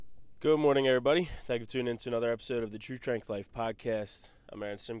Good morning, everybody. Thank you for tuning in to another episode of the True Strength Life podcast. I'm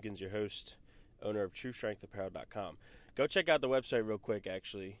Aaron Simpkins, your host, owner of TrueStrengthApparel.com. Go check out the website real quick,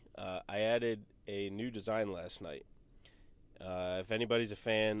 actually. I added a new design last night. If anybody's a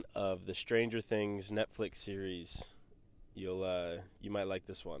fan of the Stranger Things Netflix series, you might like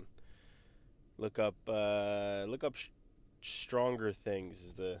this one. Look up Stronger Things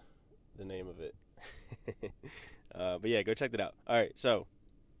is the name of it. But yeah, go check that out. All right, so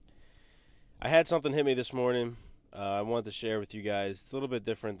I had something hit me this morning. I wanted to share with you guys. It's a little bit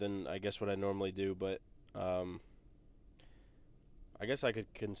different than, I guess, what I normally do, but I guess I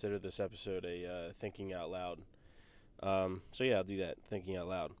could consider this episode a thinking out loud. So yeah, I'll do that, thinking out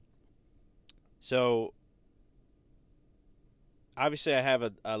loud. So obviously I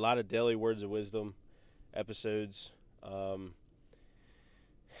have a lot of daily words of wisdom episodes, and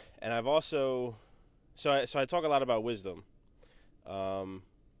I've also so I talk a lot about wisdom,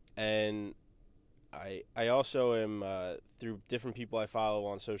 and I also am, through different people I follow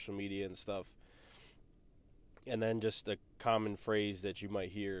on social media and stuff, and then just a common phrase that you might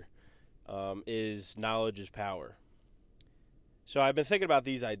hear is knowledge is power. So I've been thinking about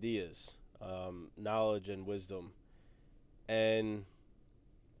these ideas, knowledge and wisdom, and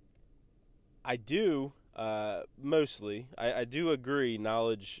I do, mostly, I do agree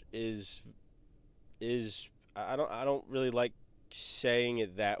knowledge is I don't really like saying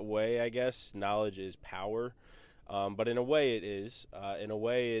it that way. I guess knowledge is power, but in a way it is. In a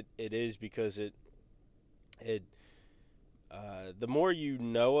way it is because it the more you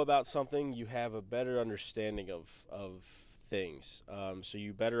know about something, you have a better understanding of things. So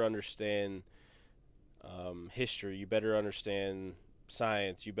you better understand history. You better understand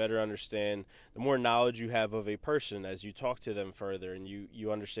science. You better understand. The more knowledge you have of a person as you talk to them further, and you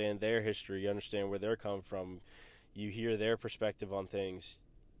understand their history, you understand where they're come from. You hear their perspective on things,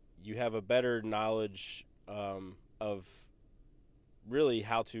 you have a better knowledge of really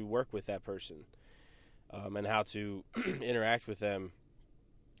how to work with that person, and how to interact with them,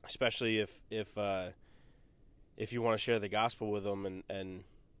 especially if you want to share the gospel with them and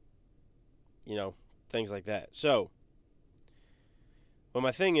you know, things like that. So, but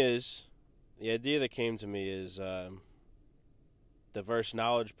my thing is, the idea that came to me is the verse,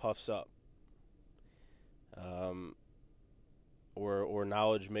 knowledge puffs up. Or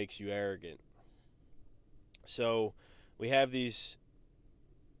knowledge makes you arrogant. So we have these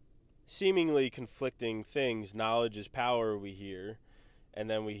seemingly conflicting things. Knowledge is power, we hear, and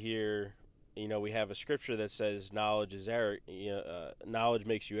then we hear, we have a scripture that says knowledge is knowledge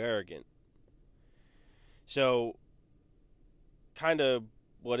makes you arrogant. So, kind of,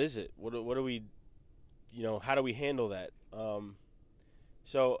 what is it? What do we, how do we handle that?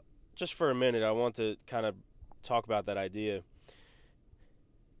 So, just for a minute, I want to kind of talk about that idea.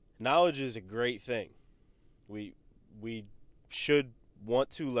 Knowledge is a great thing. We should want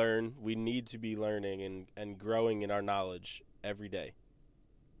to learn. We need to be learning and growing in our knowledge every day.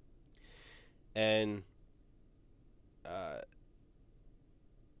 And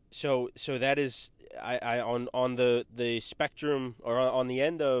so that is, I on the spectrum, or on the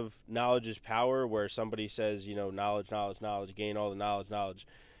end of knowledge is power, where somebody says, knowledge, gain all the knowledge,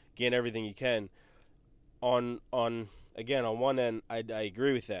 gain everything you can. On one end, I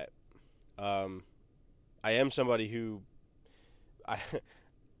agree with that. I am somebody who, I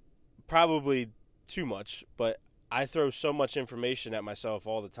probably too much, but I throw so much information at myself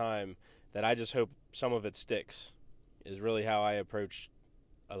all the time that I just hope some of it sticks, is really how I approach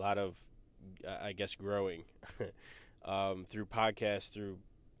a lot of, I guess, growing through podcasts, through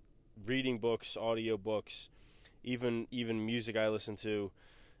reading books, audio books, even music I listen to,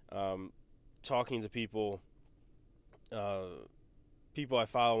 talking to people I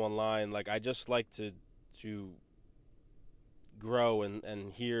follow online. Like, I just like to grow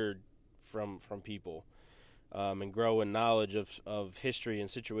and hear from people, and grow in knowledge of history and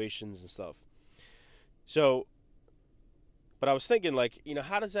situations and stuff. So, but I was thinking, like,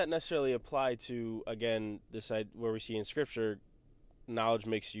 how does that necessarily apply to, again, this side where we see in Scripture, knowledge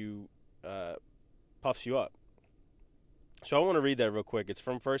makes you, puffs you up. So I want to read that real quick. It's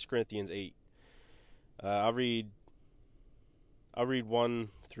from 1 Corinthians 8. I'll read 1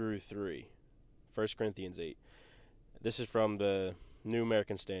 through 3. 1 Corinthians 8. This is from the New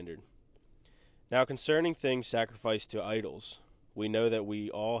American Standard. Now concerning things sacrificed to idols, we know that we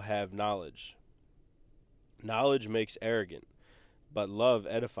all have knowledge. Knowledge makes arrogant, but love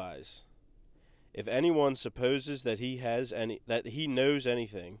edifies. If anyone supposes that he knows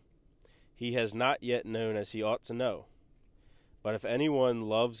anything, he has not yet known as he ought to know. But if anyone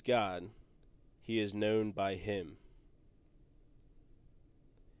loves God, he is known by him.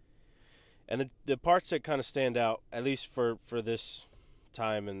 And the parts that kind of stand out, at least for this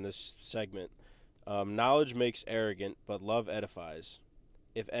time in this segment, knowledge makes arrogant, but love edifies.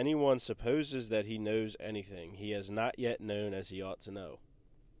 If anyone supposes that he knows anything, he has not yet known as he ought to know.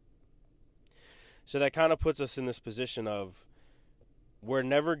 So that kind of puts us in this position of we're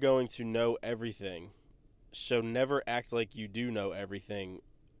never going to know everything. So never act like you do know everything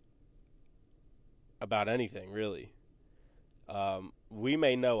about anything, really. We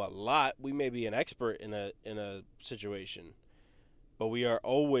may know a lot. We may be an expert in a situation, but we are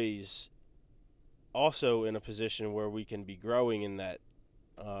always also in a position where we can be growing in that,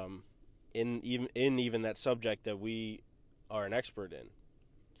 in even that subject that we are an expert in.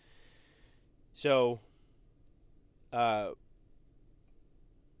 So, and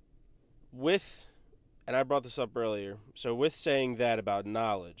I brought this up earlier, so with saying that about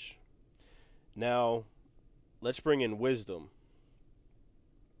knowledge, now let's bring in wisdom,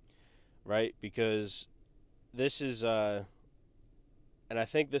 right? Because this is, and I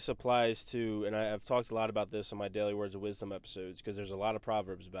think this applies to, and I've talked a lot about this in my Daily Words of Wisdom episodes, because there's a lot of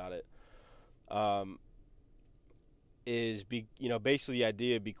proverbs about it, basically the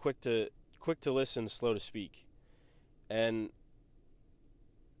idea, be quick to listen, slow to speak. And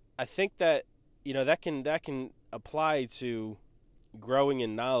I think that, that can apply to growing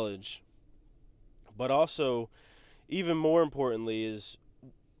in knowledge, but also, even more importantly, is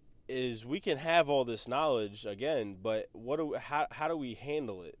we can have all this knowledge again, but how do we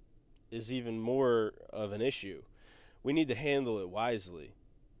handle it is even more of an issue. We need to handle it wisely,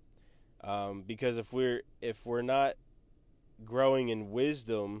 because if we're not growing in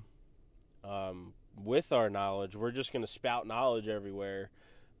wisdom with our knowledge, we're just going to spout knowledge everywhere,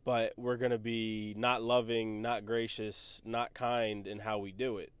 but we're going to be not loving, not gracious, not kind in how we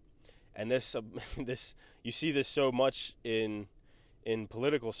do it. And this you see this so much in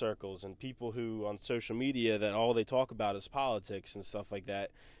political circles and people who on social media that all they talk about is politics and stuff like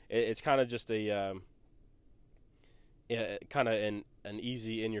that. It's kind of just a kind of an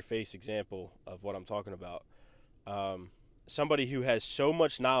easy in-your-face example of what I'm talking about. Somebody who has so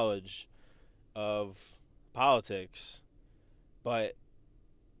much knowledge of politics, but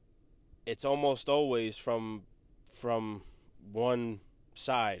it's almost always from one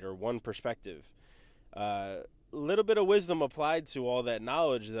side or one perspective. Little bit of wisdom applied to all that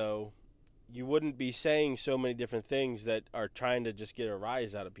knowledge, though, you wouldn't be saying so many different things that are trying to just get a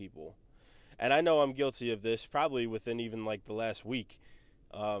rise out of people. And I know I'm guilty of this probably within even like the last week.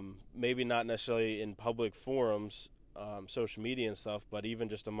 Maybe not necessarily in public forums, social media and stuff, but even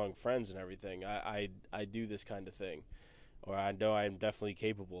just among friends and everything. I do this kind of thing, or I know I'm definitely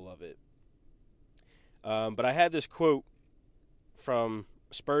capable of it. But I had this quote from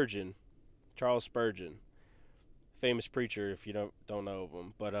Spurgeon, Charles Spurgeon, famous preacher if you don't know of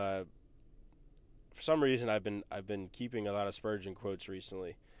him. But for some reason I've been keeping a lot of Spurgeon quotes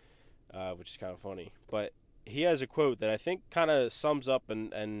recently, which is kind of funny. But he has a quote that I think kind of sums up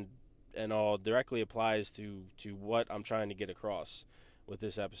and all directly applies to what I'm trying to get across with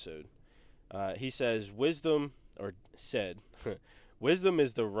this episode. He says, wisdom is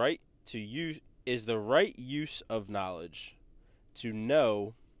the right use of knowledge. To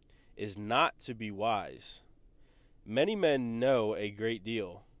know is not to be wise. Many men know a great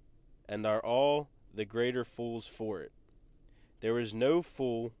deal, and are all the greater fools for it. There is no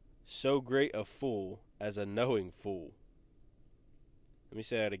fool so great a fool as a knowing fool. Let me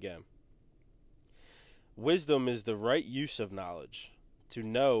say that again. Wisdom is the right use of knowledge. To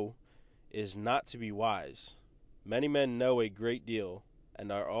know is not to be wise. Many men know a great deal,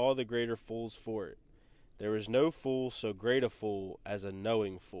 and are all the greater fools for it. There is no fool so great a fool as a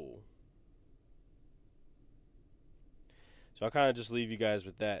knowing fool. So I'll kind of just leave you guys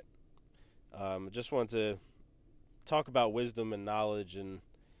with that. I just want to talk about wisdom and knowledge and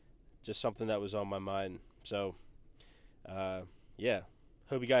just something that was on my mind. So, yeah.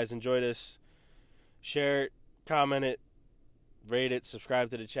 Hope you guys enjoy this. Share it, comment it, rate it,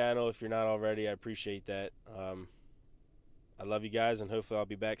 subscribe to the channel if you're not already. I appreciate that. I love you guys, and hopefully I'll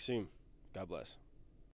be back soon. God bless.